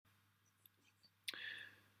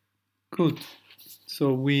Good.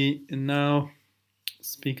 So we now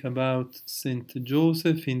speak about Saint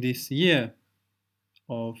Joseph in this year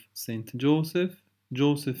of Saint Joseph,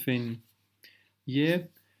 Josephine year,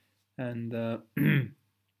 and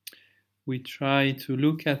we try to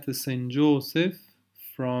look at the Saint Joseph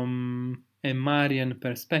from a Marian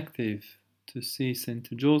perspective, to see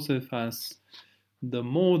Saint Joseph as the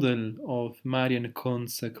model of Marian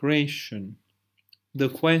consecration. The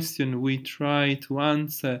question we try to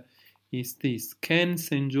answer is this: can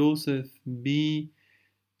Saint Joseph be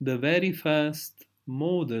the very first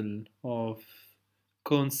model of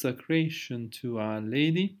consecration to Our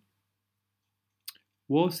Lady?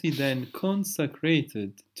 Was he then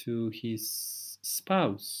consecrated to his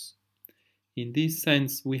spouse? In this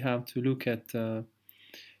sense, we have to look at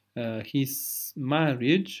his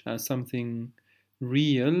marriage as something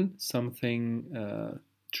real, something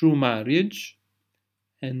true marriage,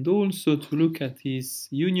 and also to look at his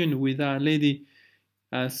union with Our Lady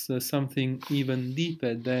as something even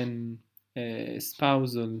deeper than a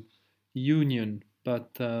spousal union,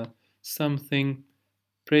 but something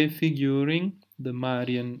prefiguring the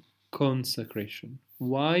Marian consecration.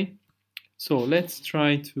 Why? So let's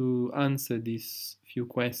try to answer these few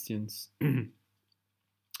questions.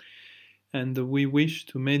 And we wish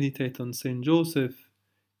to meditate on Saint Joseph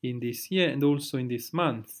in this year and also in this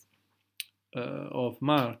month of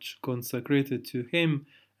March, consecrated to him,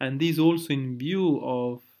 and this also in view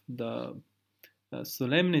of the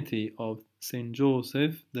solemnity of Saint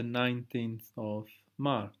Joseph, the 19th of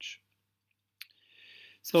March.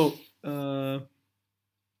 So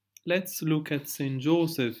let's look at Saint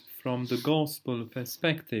Joseph from the Gospel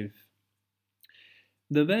perspective.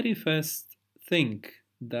 The very first thing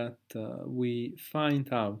that we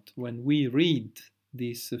find out when we read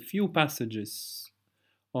these few passages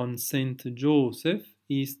on Saint Joseph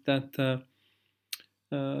is that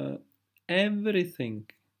everything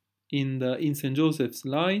in Saint Joseph's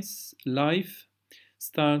life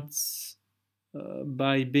starts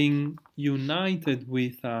by being united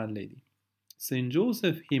with Our Lady. Saint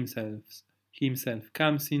Joseph himself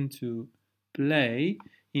comes into play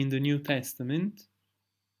in the New Testament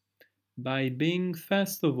by being,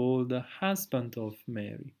 first of all, the husband of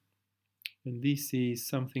Mary. And this is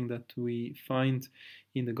something that we find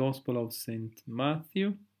in the Gospel of St.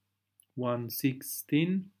 Matthew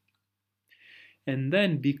 1:16. And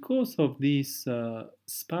then, because of this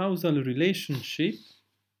spousal relationship,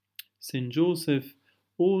 Saint Joseph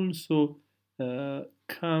also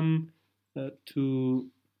come to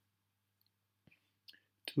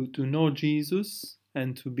know Jesus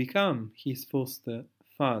and to become his foster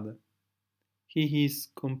father. He is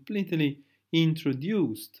completely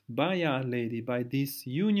introduced by Our Lady, by this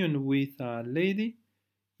union with Our Lady,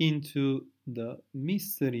 into the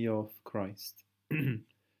mystery of Christ.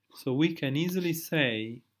 So we can easily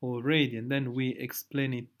say already, and then we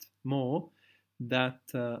explain it more, that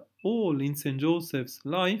all in Saint Joseph's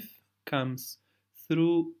life comes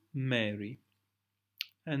through Mary.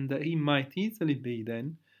 And he might easily be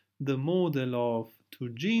then the model of to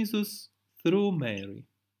Jesus through Mary.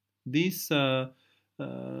 This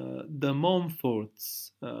the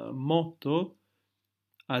Montfort's motto,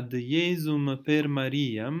 Ad Jesum per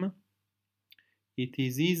Mariam, it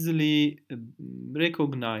is easily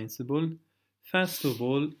recognizable, first of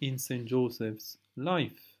all, in Saint Joseph's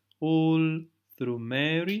life. All through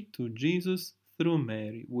Mary, to Jesus through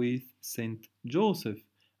Mary, with Saint Joseph,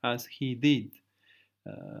 as he did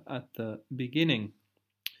at the beginning.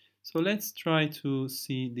 So let's try to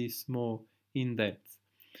see this more in depth.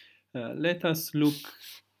 Let us look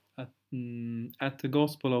at the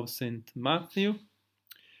Gospel of St. Matthew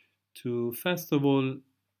to, first of all,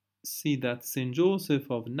 see that Saint Joseph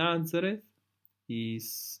of Nazareth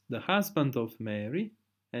is the husband of Mary,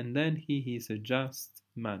 and then he is a just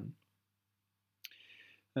man.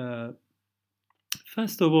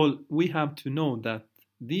 First of all, we have to know that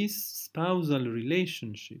this spousal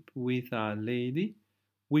relationship with Our Lady,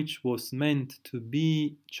 which was meant to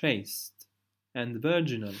be chaste and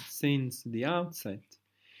virginal since the outset,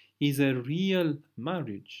 is a real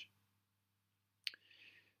marriage.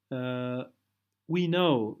 We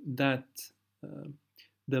know that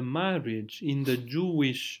the marriage in the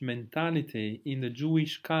Jewish mentality, in the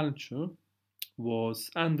Jewish culture, was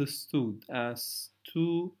understood as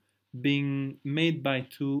being made by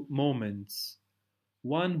two moments.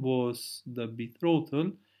 One was the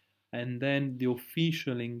betrothal, and then the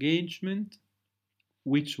official engagement,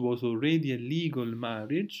 which was already a legal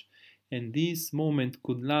marriage, and this moment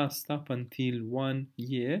could last up until 1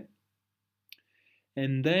 year.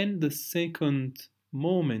 And then the second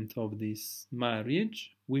moment of this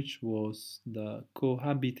marriage, which was the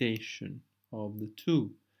cohabitation of the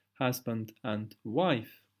two, husband and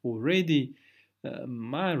wife, already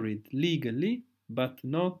married legally, but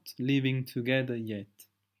not living together yet.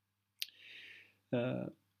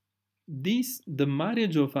 The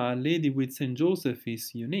marriage of Our Lady with Saint Joseph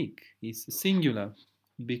is unique, is singular,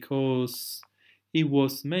 because it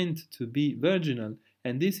was meant to be virginal,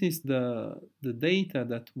 and this is the data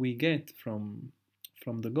that we get from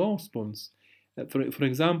the Gospels. For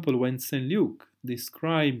example, when Saint Luke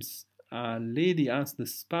describes Our Lady as the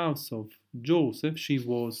spouse of Joseph, she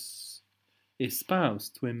was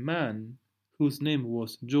espoused to a man whose name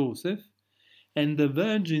was Joseph, and the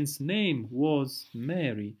virgin's name was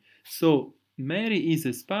Mary. So Mary is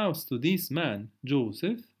espoused to this man,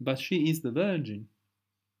 Joseph, but she is the virgin.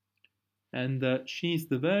 And she is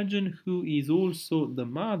the virgin who is also the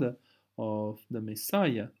mother of the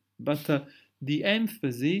Messiah. But the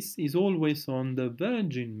emphasis is always on the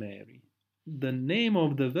Virgin Mary. The name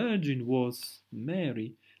of the Virgin was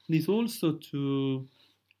Mary. This also to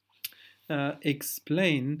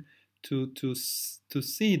explain, to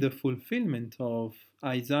see the fulfillment of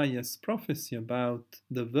Isaiah's prophecy about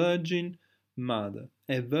the Virgin Mother,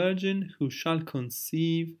 a virgin who shall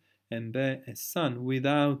conceive and bear a son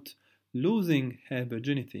without losing her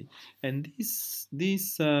virginity. And this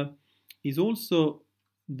is also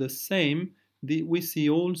the same. We see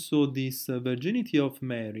also this virginity of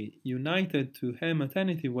Mary united to her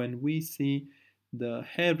maternity when we see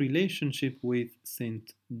her relationship with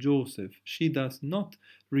Saint Joseph. She does not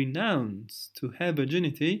renounce to her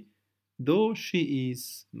virginity, though she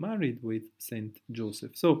is married with Saint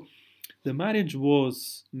Joseph. So the marriage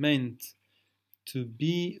was meant to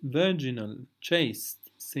be virginal, chaste,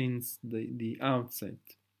 since the outset.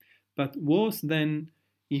 But was then,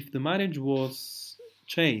 if the marriage was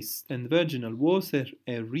chaste and virginal, was it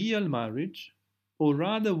a real marriage, or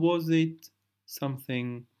rather was it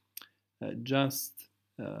something just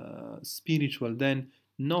spiritual, then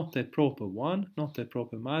not a proper one, not a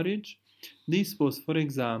proper marriage? This was, for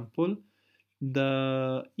example,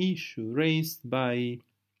 the issue raised by,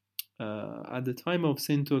 at the time of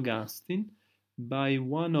St. Augustine, by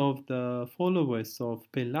one of the followers of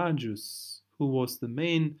Pelagius, who was the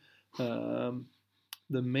main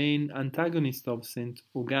antagonist of St.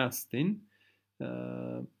 Augustine.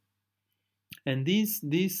 And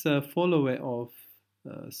this follower of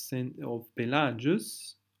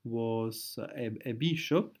Pelagius was a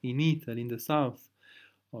bishop in Italy, in the south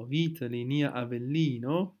of Italy, near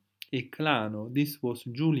Avellino, Eclano. This was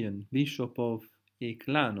Julian, bishop of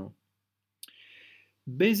Eclano.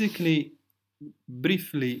 Basically,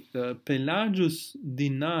 briefly, Pelagius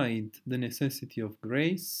denied the necessity of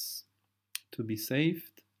grace to be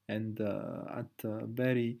saved, and at the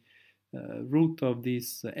very root of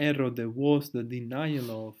this error there was the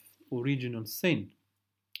denial of original sin.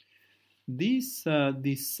 This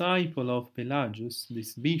disciple of Pelagius,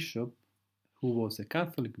 this bishop, who was a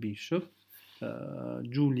Catholic bishop,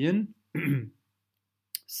 Julian,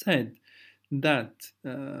 said that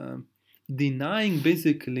denying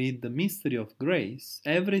basically the mystery of grace,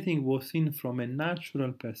 everything was seen from a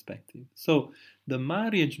natural perspective. So the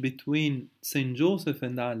marriage between Saint Joseph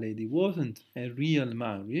and Our Lady wasn't a real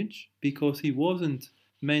marriage, because it wasn't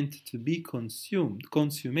meant to be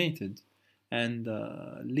consummated and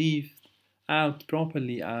lived out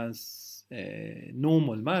properly as a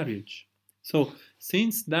normal marriage. So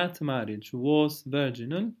since that marriage was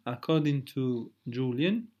virginal, according to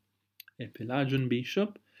Julian, a Pelagian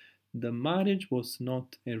bishop, the marriage was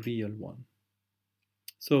not a real one.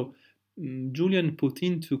 So Julian put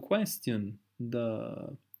into question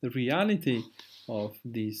the reality of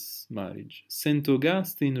this marriage. St.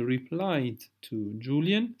 Augustine replied to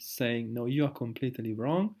Julian saying, no, you are completely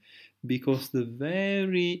wrong, because the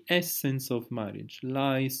very essence of marriage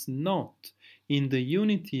lies not in the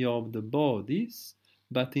unity of the bodies,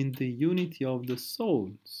 but in the unity of the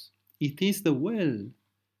souls. It is the will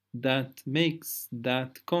that makes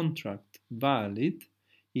that contract valid.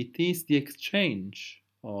 It is the exchange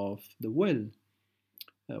of the will.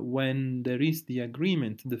 When there is the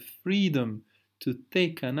agreement, the freedom to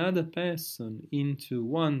take another person into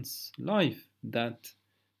one's life, that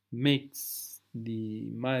makes the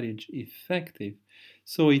marriage effective.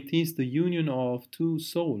 So it is the union of two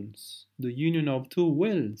souls, the union of two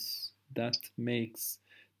wills, that makes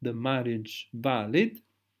the marriage valid.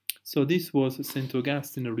 So this was St.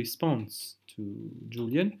 Augustine's response to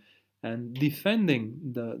Julian, and defending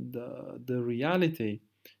the reality,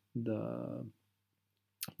 the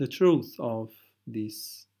truth of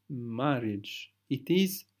this marriage. It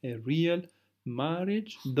is a real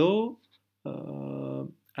marriage, though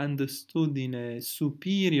understood in a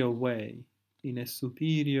superior way, in a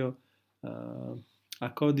superior,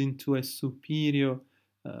 according to a superior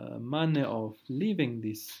manner of living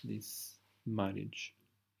this marriage.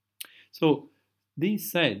 So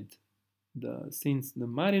this said, since the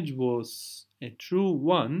marriage was a true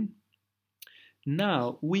one,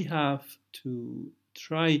 now we have to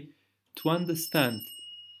try to understand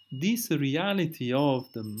this reality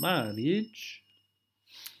of the marriage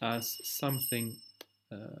as something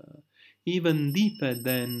even deeper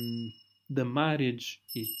than the marriage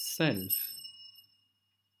itself.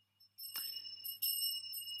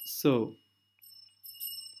 So,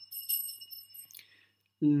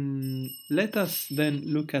 let us then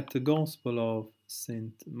look at the Gospel of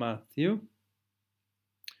St. Matthew,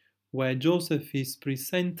 where Joseph is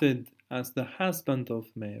presented as the husband of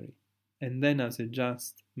Mary, and then as a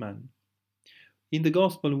just man. In the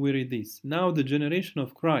Gospel we read this: "Now the generation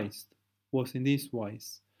of Christ was in this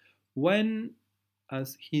wise. When,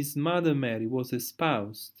 as his mother Mary was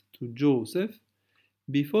espoused to Joseph,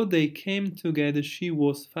 before they came together, she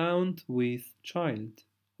was found with child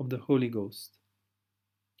of the Holy Ghost.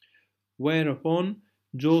 Whereupon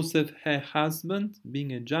Joseph, her husband,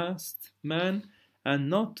 being a just man, and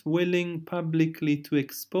not willing publicly to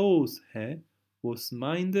expose her, was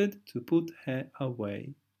minded to put her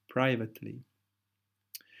away privately."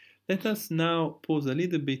 Let us now pause a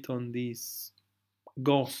little bit on this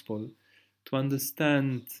Gospel to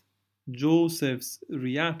understand Joseph's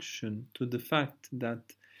reaction to the fact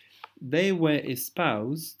that they were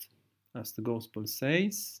espoused, as the Gospel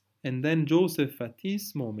says, and then Joseph, at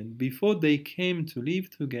this moment, before they came to live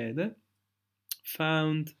together,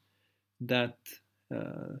 found that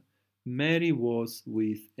Mary was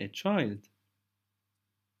with a child.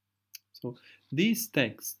 So this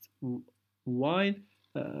text, while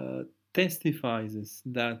testifies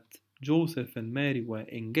that Joseph and Mary were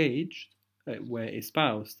engaged, were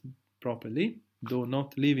espoused properly, though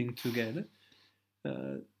not living together,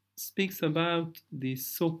 speaks about this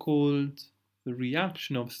so-called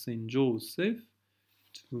reaction of Saint Joseph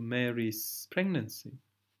to Mary's pregnancy,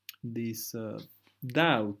 this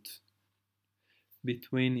doubt,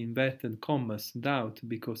 between inverted commas, doubt,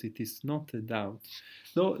 because it is not a doubt.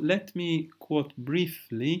 Though let me quote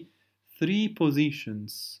briefly 3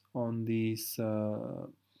 positions on this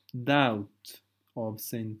doubt of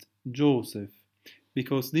Saint Joseph,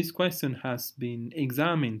 because this question has been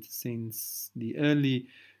examined since the early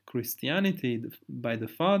Christianity by the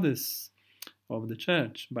fathers of the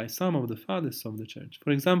church, by some of the fathers of the church.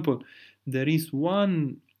 For example, there is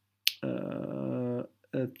one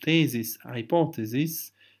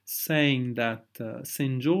hypothesis saying that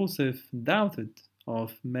Saint Joseph doubted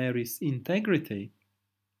of Mary's integrity,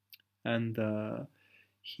 and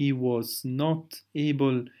he was not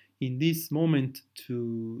able in this moment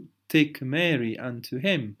to take Mary unto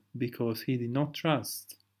him because he did not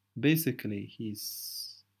trust, basically,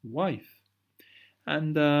 his wife.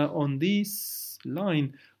 And on this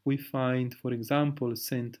line we find, for example,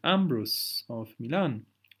 Saint Ambrose of Milan.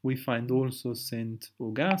 We find also Saint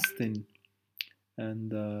Augustine,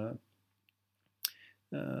 and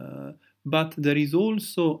but there is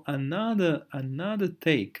also another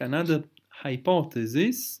take, another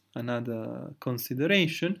hypothesis, another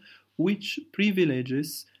consideration, which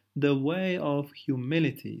privileges the way of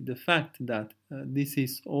humility. The fact that this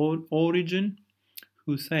is Origen,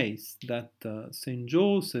 who says that Saint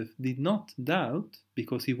Joseph did not doubt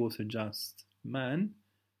because he was a just man,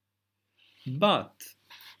 but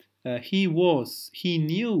he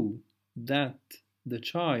knew that the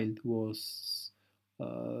child was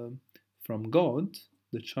from God,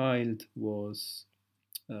 the child was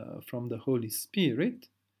from the Holy Spirit,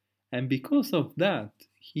 and because of that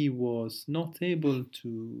he was not able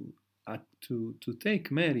to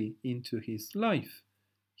take Mary into his life.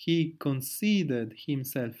 He considered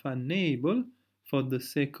himself unable for the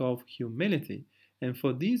sake of humility, and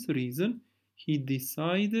for this reason he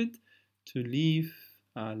decided to leave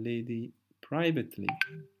Our Lady privately,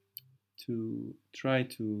 to try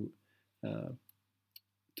to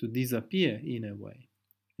disappear in a way.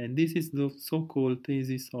 And this is the so-called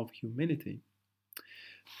thesis of humility.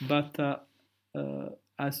 But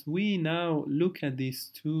as we now look at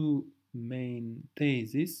these 2 main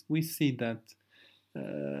theses, we see that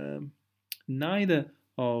neither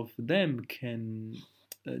of them can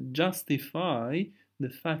justify the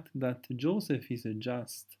fact that Joseph is a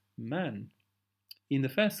just man. In the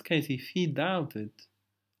first case, if he doubted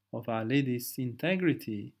of Our Lady's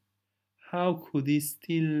integrity, how could he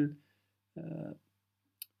still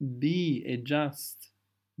be a just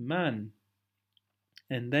man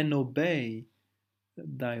and then obey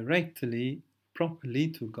directly, properly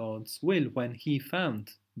to God's will when he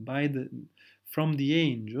found from the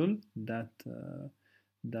angel that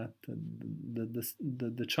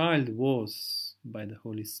the child was by the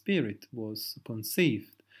Holy Spirit, was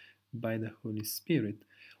conceived by the Holy Spirit.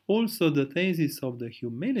 Also, the thesis of the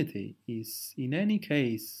humility is, in any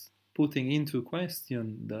case, putting into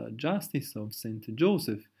question the justice of Saint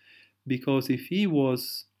Joseph, because if he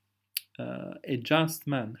was a just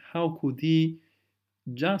man, how could he,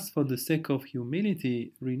 just for the sake of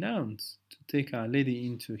humility, renounce to take Our Lady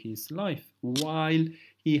into his life, while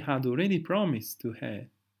he had already promised to her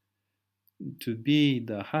to be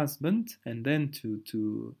the husband and then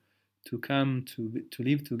to come to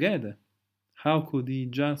live together? How could he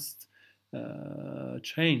just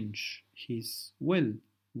change his will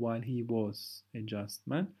while he was a just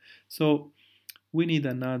man? So we need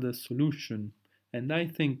another solution, and I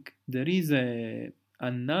think there is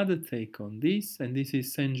another take on this, and this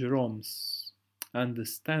is Saint Jerome's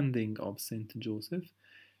understanding of Saint Joseph,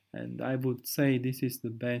 and I would say this is the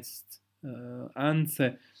best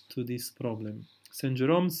answer to this problem. Saint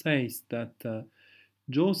Jerome says that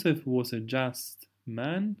Joseph was a just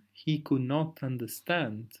man. He could not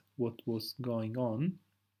understand what was going on,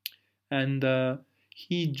 and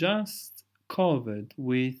he just covered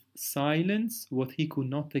with silence what he could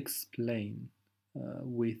not explain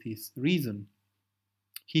with his reason.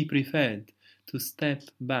 He preferred to step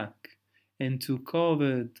back and to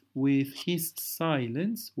cover with his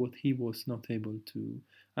silence what he was not able to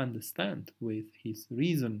understand with his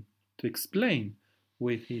reason, to explain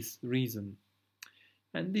with his reason.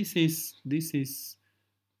 And this is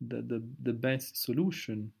the best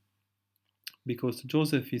solution, because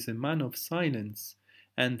Joseph is a man of silence,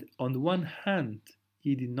 and on the one hand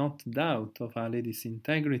he did not doubt of Our Lady's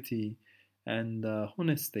integrity and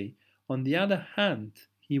honesty. On the other hand,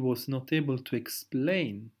 he was not able to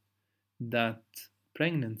explain that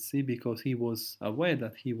pregnancy because he was aware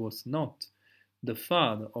that he was not the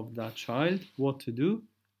father of that child. What to do?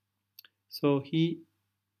 So he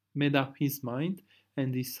made up his mind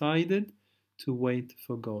and decided to wait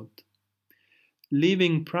for God.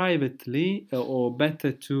 Living privately, or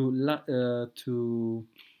better to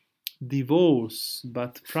divorce,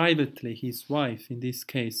 but privately, his wife, in this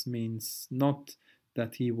case, means not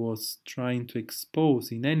that he was trying to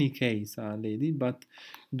expose in any case Our Lady, but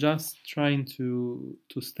just trying to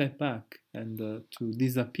step back and to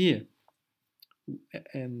disappear,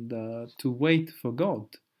 and to wait for God,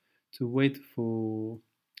 to wait for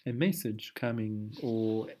a message coming,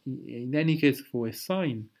 or in any case for a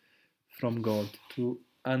sign from God, to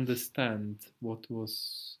understand what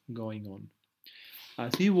was going on.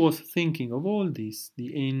 As he was thinking of all this,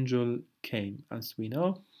 the angel came, as we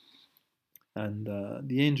know, and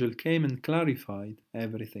the angel came and clarified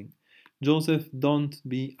everything. Joseph, don't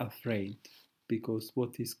be afraid, because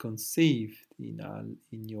what is conceived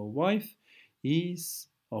in your wife is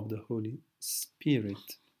of the Holy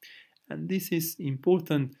Spirit. And this is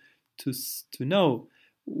important to know.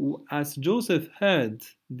 As Joseph heard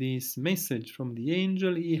this message from the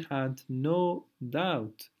angel, he had no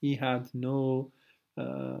doubt, he had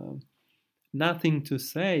nothing to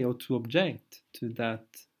say or to object to that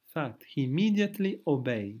fact. He immediately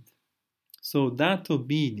obeyed. So that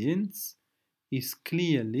obedience is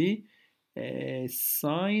clearly a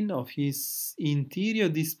sign of his interior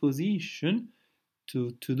disposition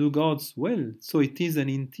to do God's will. So it is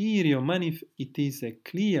it is a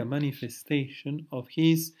clear manifestation of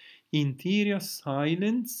his interior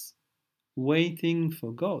silence, waiting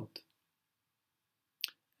for God.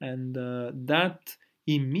 And that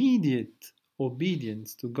immediate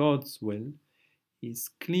obedience to God's will is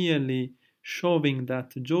clearly showing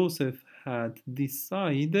that Joseph had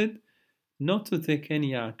decided not to take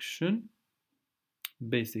any action,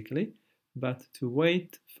 basically, but to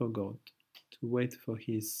wait for God, to wait for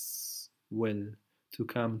his will to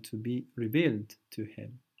come to be revealed to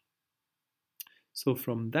him. So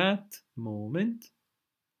from that moment,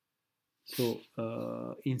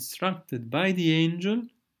 instructed by the angel,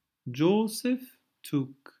 Joseph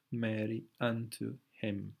took Mary unto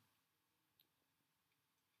him.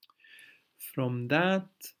 From that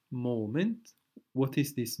moment, what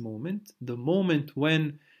is this moment? The moment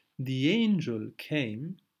when the angel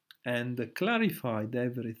came and clarified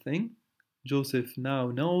everything. Joseph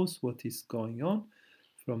now knows what is going on.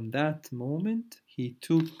 From that moment, he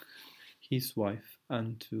took his wife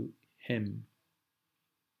unto him.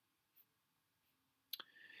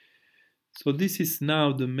 So this is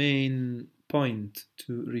now the main point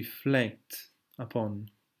to reflect upon.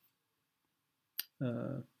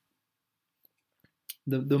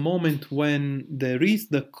 The moment when there is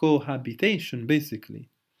the cohabitation, basically.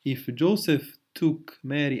 If Joseph took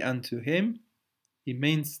Mary unto him, it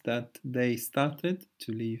means that they started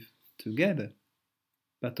to live together.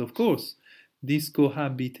 But of course, this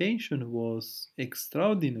cohabitation was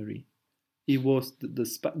extraordinary. It was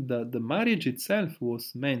the marriage itself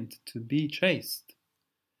was meant to be chaste,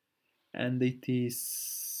 and it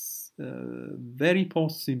is very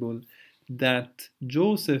possible that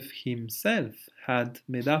Joseph himself had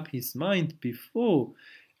made up his mind before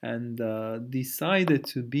and decided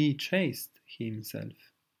to be chaste himself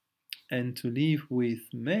and to live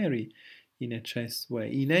with Mary in a chaste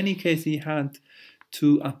way. In any case, he had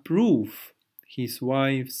to approve his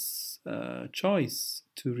wife's choice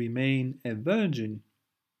to remain a virgin,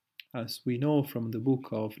 as we know from the book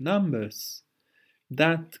of Numbers.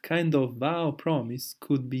 That kind of vow promise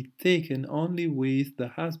could be taken only with the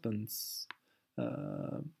husband's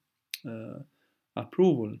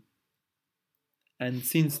approval. And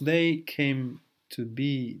since they came to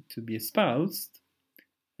be espoused,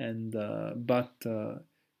 and but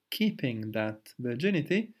keeping that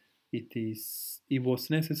virginity, it was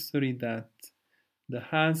necessary that the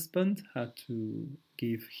husband had to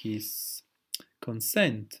give his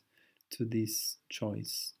consent to this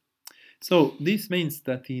choice. So this means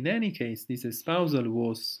that in any case, this espousal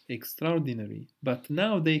was extraordinary, but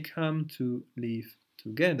now they come to live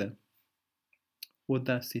together. What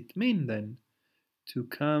does it mean then, to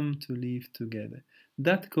come to live together?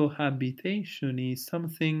 That cohabitation is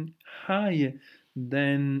something higher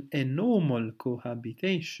than a normal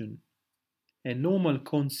cohabitation, a normal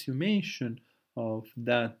consummation of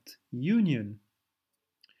that union.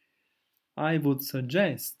 I would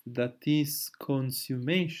suggest that this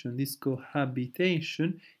consummation, this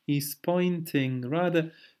cohabitation, is pointing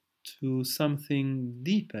rather to something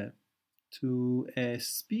deeper, to a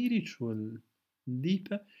spiritual,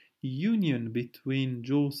 deeper union between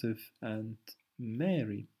Joseph and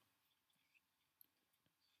Mary.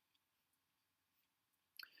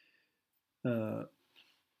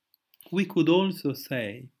 We could also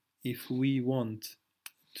say, if we want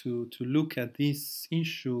to look at this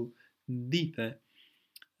issue deeper,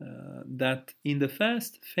 that in the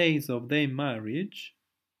first phase of their marriage,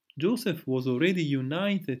 Joseph was already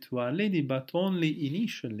united to Our Lady, but only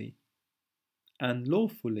initially and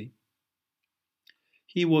lawfully.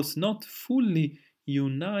 He was not fully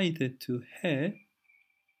united to her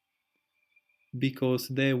because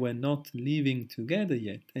they were not living together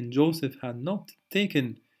yet, and Joseph had not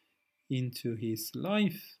taken into his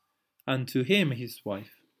life and to him his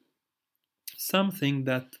wife. Something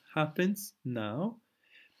that happens now,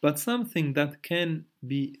 but something that can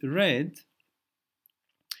be read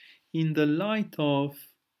in the light of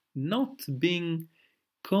not being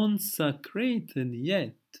consecrated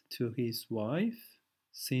yet to his wife,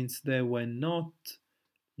 since they were not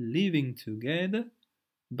living together,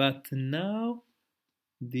 but now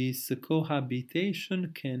this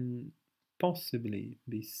cohabitation can possibly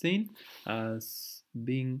be seen as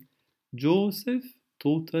being Joseph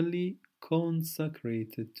totally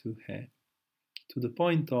consecrated to her, to the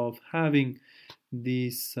point of having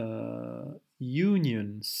this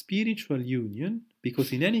union, spiritual union,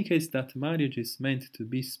 because in any case that marriage is meant to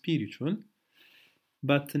be spiritual,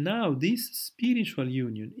 but now this spiritual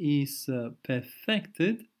union is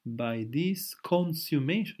perfected by this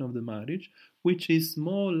consummation of the marriage, which is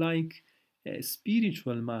more like a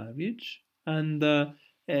spiritual marriage and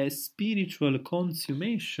a spiritual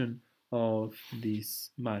consummation of this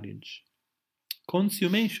marriage.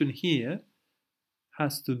 Consummation here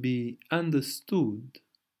has to be understood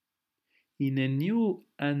in a new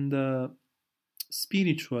and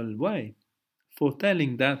spiritual way,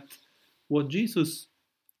 foretelling that what Jesus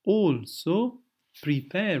also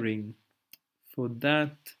preparing for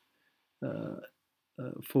that,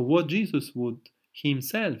 for what Jesus would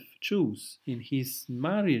himself choose in his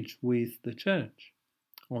marriage with the church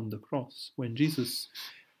on the cross. When Jesus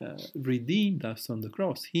redeemed us on the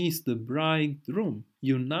cross, he is the bridegroom,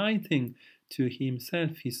 uniting to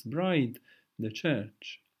himself his bride, the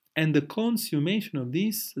church. And the consummation of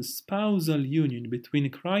this spousal union between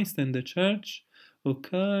Christ and the church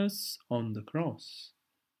occurs on the cross,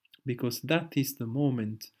 because that is the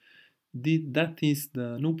moment, that is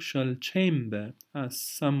the nuptial chamber, as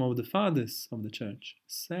some of the fathers of the church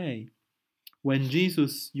say. When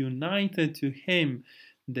Jesus united to him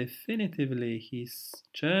definitively his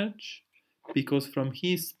church, because from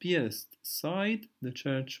his pierced side the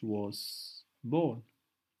church was born,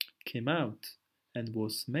 came out, and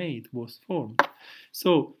was made, was formed.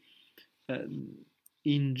 So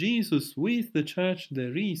in Jesus with the church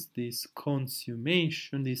there is this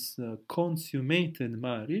consummation, this consummated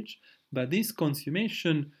marriage, but this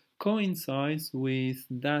consummation coincides with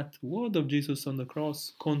that word of Jesus on the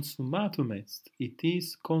cross, consummatum est. It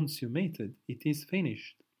is consummated, it is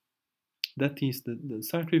finished. That is, the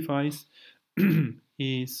sacrifice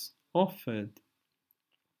is offered.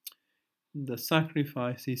 The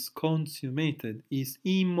sacrifice is consummated, is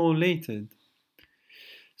immolated.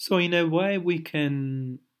 So in a way we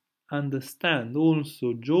can understand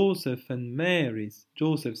also Joseph's and Mary's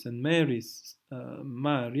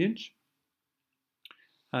marriage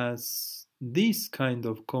as this kind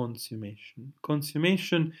of consummation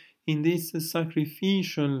in this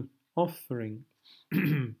sacrificial offering,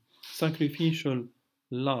 sacrificial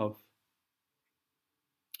love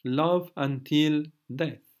until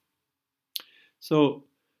death. So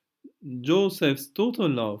Joseph's total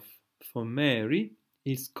love for Mary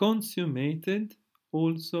is consummated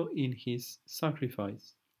also in his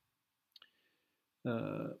sacrifice.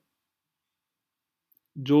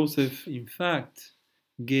 Joseph, in fact,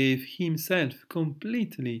 gave himself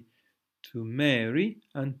completely to Mary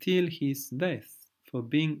until his death, for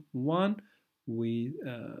being one with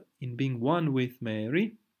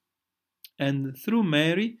Mary, and through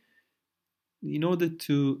Mary, in order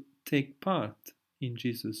to take part in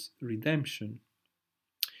Jesus' redemption.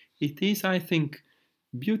 It is, I think,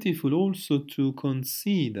 beautiful also to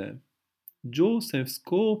consider Joseph's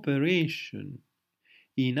cooperation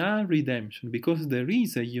in our redemption, because there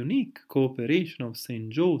is a unique cooperation of Saint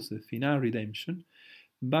Joseph in our redemption,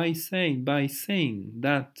 by saying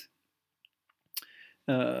that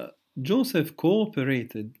Joseph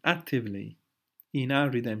cooperated actively in our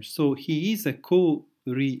redemption. So he is a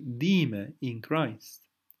co-redeemer in Christ,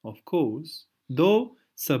 of course, though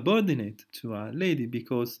subordinate to Our Lady,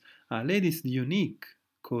 because Our Lady is the unique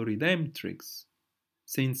co-redemptrix,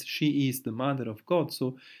 since she is the Mother of God.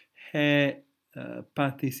 So her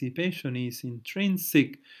participation is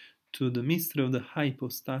intrinsic to the mystery of the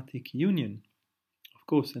hypostatic union, of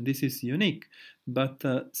course, and this is unique. But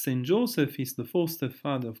Saint Joseph is the foster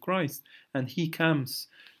father of Christ, and he comes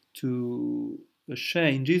to share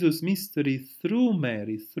in Jesus' mystery through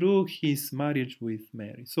Mary, through his marriage with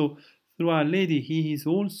Mary. So through Our Lady, he is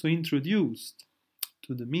also introduced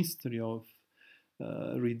to the mystery of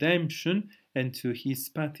redemption and to his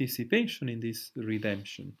participation in this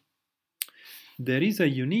redemption. There is a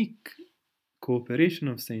unique cooperation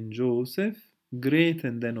of Saint Joseph, greater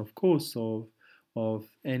than, of course, of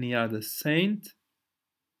any other saint,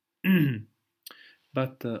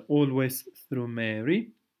 but always through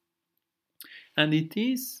Mary. And it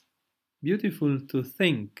is beautiful to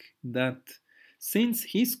think that since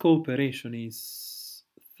his cooperation is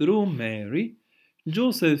through Mary,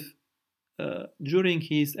 Joseph, during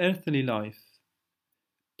his earthly life,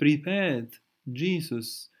 prepared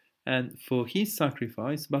Jesus and for his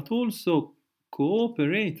sacrifice, but also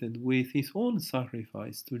cooperated with his own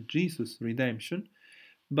sacrifice to Jesus' redemption.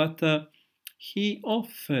 But he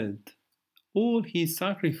offered all his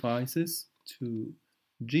sacrifices to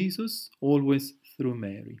Jesus, always through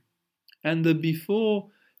Mary. And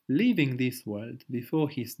before leaving this world, before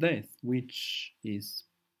his death, which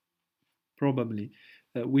probably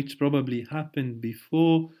happened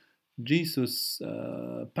before Jesus'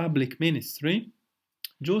 public ministry,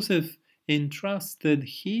 Joseph entrusted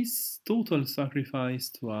his total sacrifice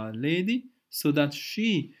to Our Lady so that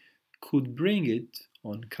she could bring it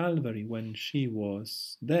on Calvary when she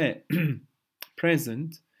was there,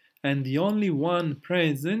 present, and the only one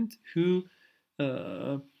present who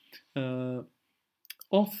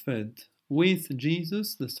offered with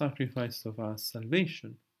Jesus the sacrifice of our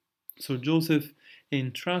salvation. So Joseph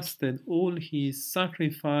entrusted all his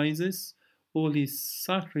sacrifice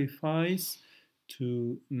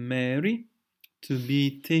to Mary, to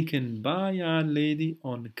be taken by Our Lady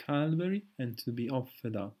on Calvary and to be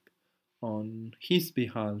offered up on his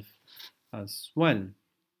behalf as well.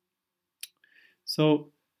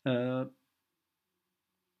 So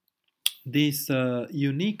this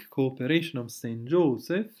unique cooperation of Saint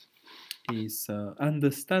Joseph is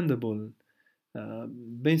understandable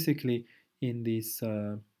basically in this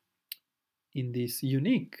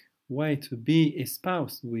unique way to be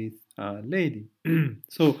espoused with Our Lady.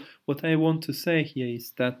 So what I want to say here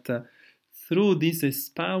is that through this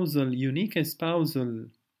unique espousal,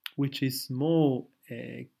 which is more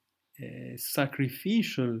a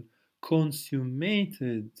sacrificial,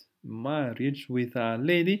 consummated marriage with Our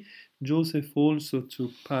Lady, Joseph also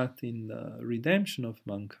took part in the redemption of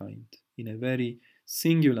mankind in a very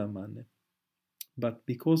singular manner, but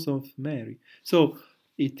because of Mary. So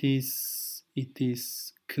it is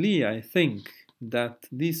clear, I think, that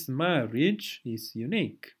this marriage is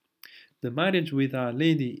unique. The marriage with Our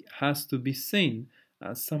Lady has to be seen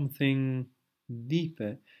as something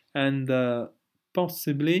deeper and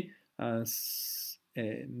possibly as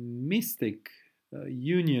a mystic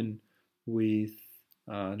union with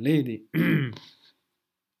Our Lady.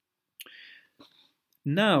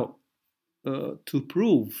 Now, to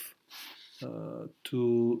prove,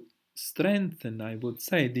 to strengthen, I would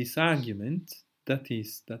say, this argument, that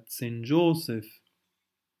is, that Saint Joseph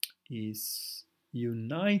is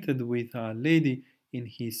united with Our Lady in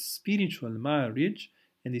his spiritual marriage,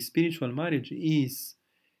 and his spiritual marriage is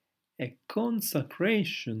a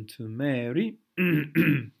consecration to Mary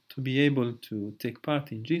to be able to take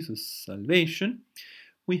part in Jesus' salvation.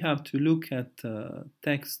 We have to look at the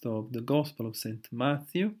text of the Gospel of St.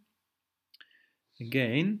 Matthew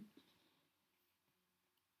again,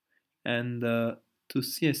 and to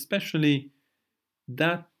see especially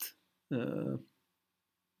that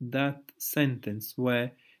that sentence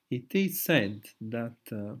where it is said that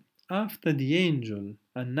after the angel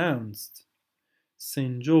announced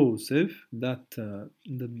Saint Joseph that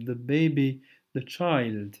the baby, the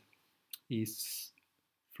child, is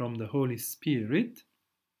from the Holy Spirit,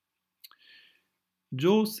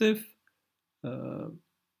 Joseph,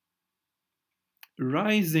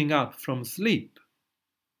 rising up from sleep,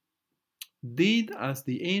 did as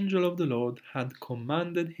the angel of the Lord had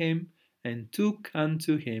commanded him, and took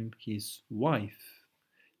unto him his wife.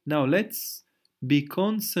 Now let's be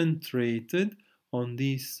concentrated on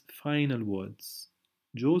these final words.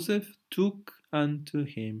 Joseph took unto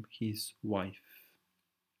him his wife.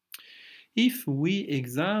 If we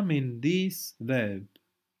examine this verb,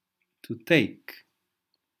 to take,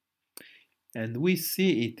 and we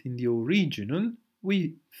see it in the original,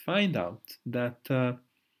 we find out that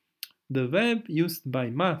the verb used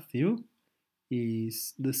by Matthew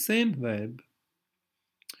is the same verb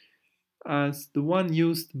as the one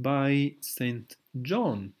used by St.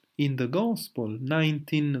 John in the Gospel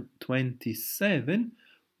 19:27,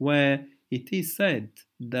 where it is said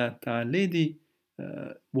that Our Lady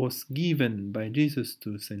was given by Jesus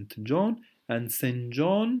to St. John, and St.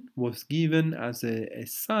 John was given as a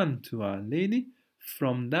son to Our Lady.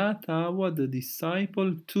 From that hour the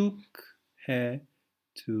disciple took her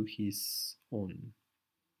to his own.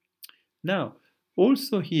 Now,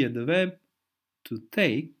 also here the verb to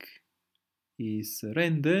take is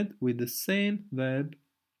rendered with the same verb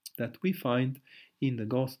that we find in the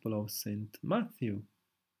Gospel of St. Matthew.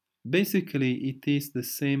 Basically, it is the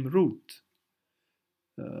same root.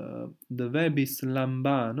 The verb is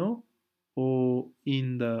lambano, or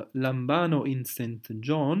in the lambano in St.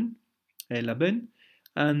 John, elaben,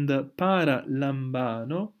 and para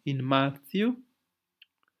lambano in Matthew,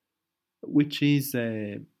 which is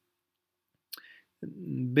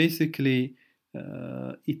basically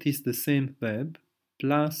it is the same verb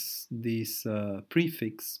plus this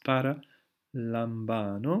prefix para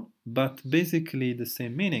lambano, but basically the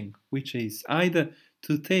same meaning, which is either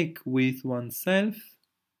to take with oneself,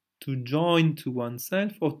 to join to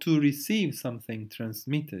oneself, or to receive something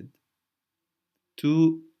transmitted.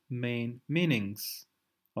 Two main meanings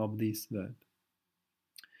of this verb.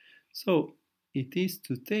 So it is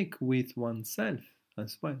to take with oneself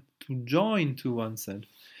as well, to join to oneself.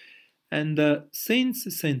 And since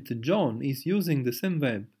St. John is using the same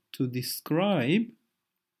verb to describe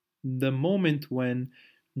the moment when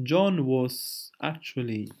John was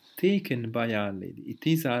actually taken by Our Lady. It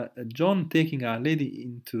is John taking Our Lady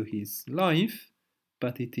into his life,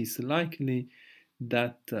 but it is likely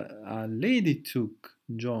that Our Lady took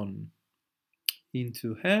John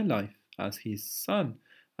into her life as his son,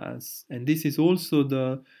 and this is also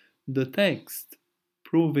the text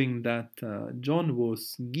proving that John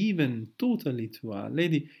was given totally to Our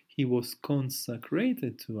Lady. He was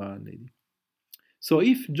consecrated to Our Lady. So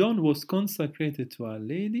if John was consecrated to Our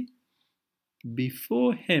Lady,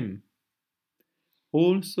 before him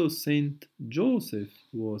also Saint Joseph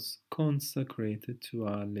was consecrated to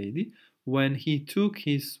Our Lady when he took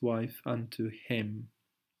his wife unto him.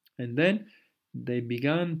 And then they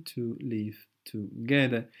began to live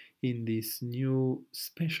together in this new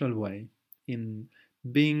special way, in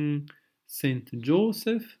being Saint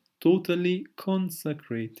Joseph totally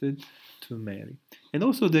consecrated to Mary. And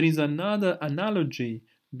also there is another analogy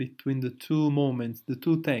between the two moments, the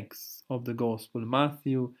two texts of the Gospel,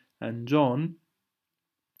 Matthew and John.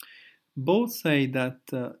 Both say that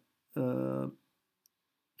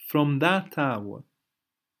from that hour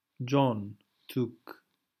John took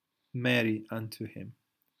Mary unto him.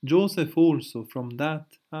 Joseph also, from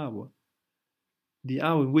that hour, the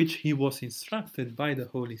hour in which he was instructed by the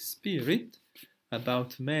Holy Spirit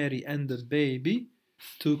about Mary and the baby,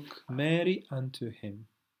 took Mary unto him.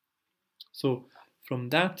 So from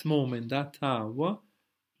that moment, that hour,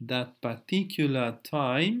 that particular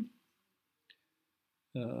time,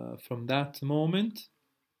 from that moment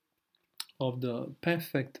of the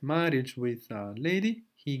perfect marriage with Our Lady,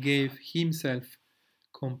 he gave himself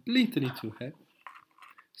completely to her,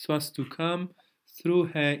 so as to come through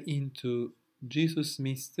her into Jesus'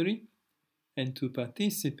 mystery and to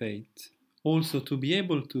participate, also to be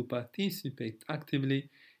able to participate actively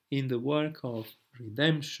in the work of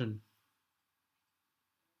redemption.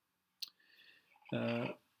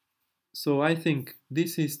 So I think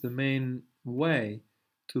this is the main way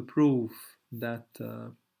to prove that,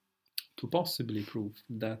 to possibly prove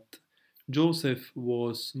that Joseph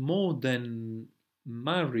was more than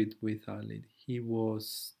married with Our Lady. He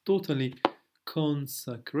was totally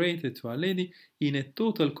consecrated to Our Lady in a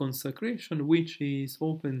total consecration, which is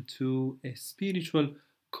open to a spiritual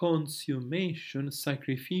consummation,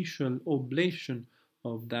 sacrificial oblation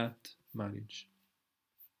of that marriage.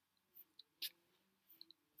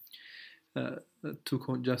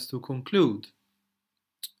 Just to conclude,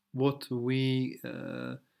 what we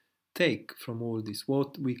take from all this,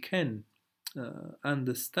 what we can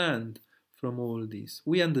understand from all this.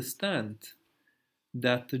 We understand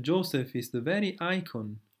that Joseph is the very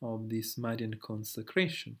icon of this Marian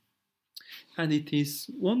consecration. And it is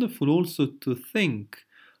wonderful also to think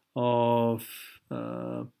of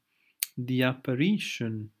the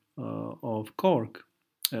apparition of Cork,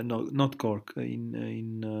 no, not Cork,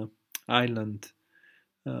 in Ireland.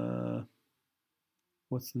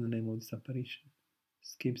 What's the name of this apparition?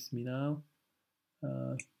 Skips me now.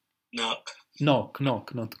 Knock,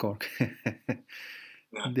 not Cork.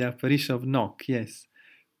 No. The apparition of Knock, yes.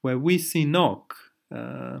 Where we see Knock,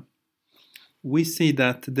 we see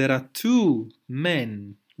that there are two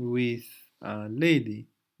men with a lady.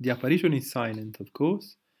 The apparition is silent, of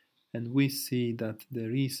course, and we see that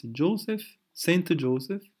there is Joseph, Saint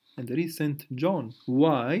Joseph, and there is Saint John.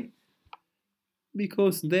 Why?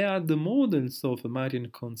 Because they are the models of a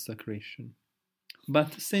Marian consecration.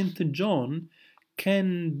 But Saint John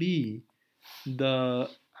can be the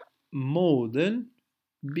model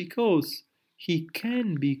because he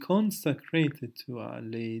can be consecrated to Our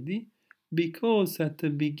Lady, because at the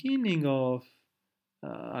beginning of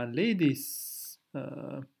Our Lady's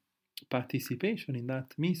participation in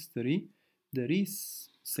that mystery, there is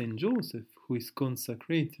Saint Joseph who is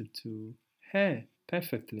consecrated to her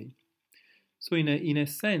perfectly. So in a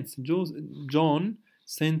sense,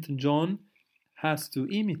 Saint John has to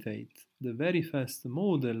imitate the very first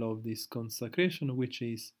model of this consecration, which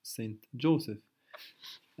is Saint Joseph.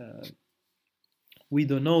 We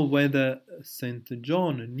don't know whether Saint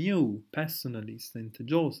John knew personally Saint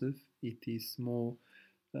Joseph. It is more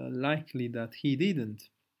likely that he didn't.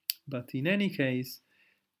 But in any case,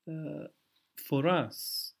 for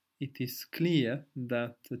us, it is clear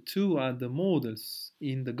that the two are the models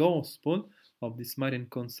in the Gospel of this Marian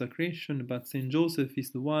consecration, but Saint Joseph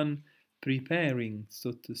is the one preparing,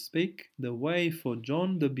 so to speak, the way for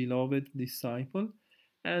John, the beloved disciple,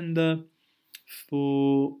 and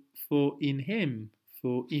for in him,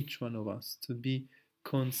 for each one of us to be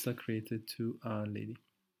consecrated to Our Lady.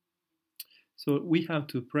 So we have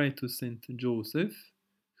to pray to Saint Joseph,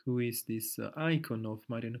 who is this icon of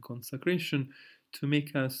Marian consecration, to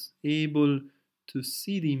make us able to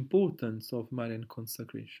see the importance of Marian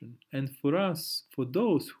consecration. And for us, for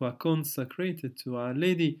those who are consecrated to Our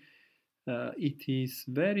Lady, it is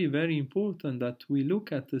very, very important that we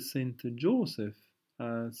look at Saint Joseph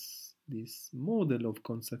as this model of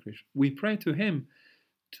consecration. We pray to him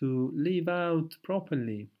to live out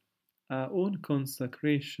properly our own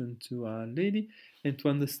consecration to Our Lady and to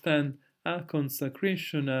understand our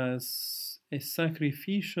consecration as a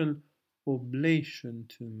sacrificial oblation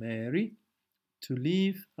to Mary, to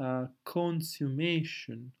live a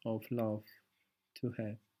consummation of love to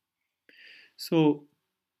her. So,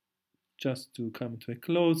 just to come to a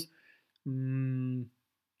close,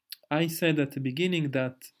 I said at the beginning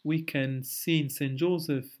that we can see in St.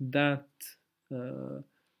 Joseph that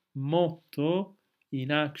motto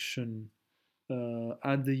in action,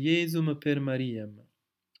 ad Jesum per Mariam,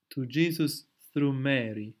 to Jesus through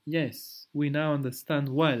Mary. Yes, we now understand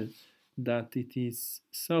well that it is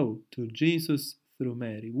so, to Jesus through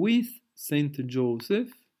Mary. With Saint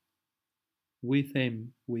Joseph, with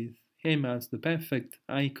him as the perfect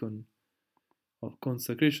icon of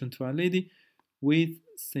consecration to Our Lady, with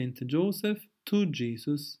Saint Joseph to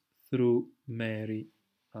Jesus through Mary.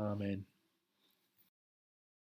 Amen.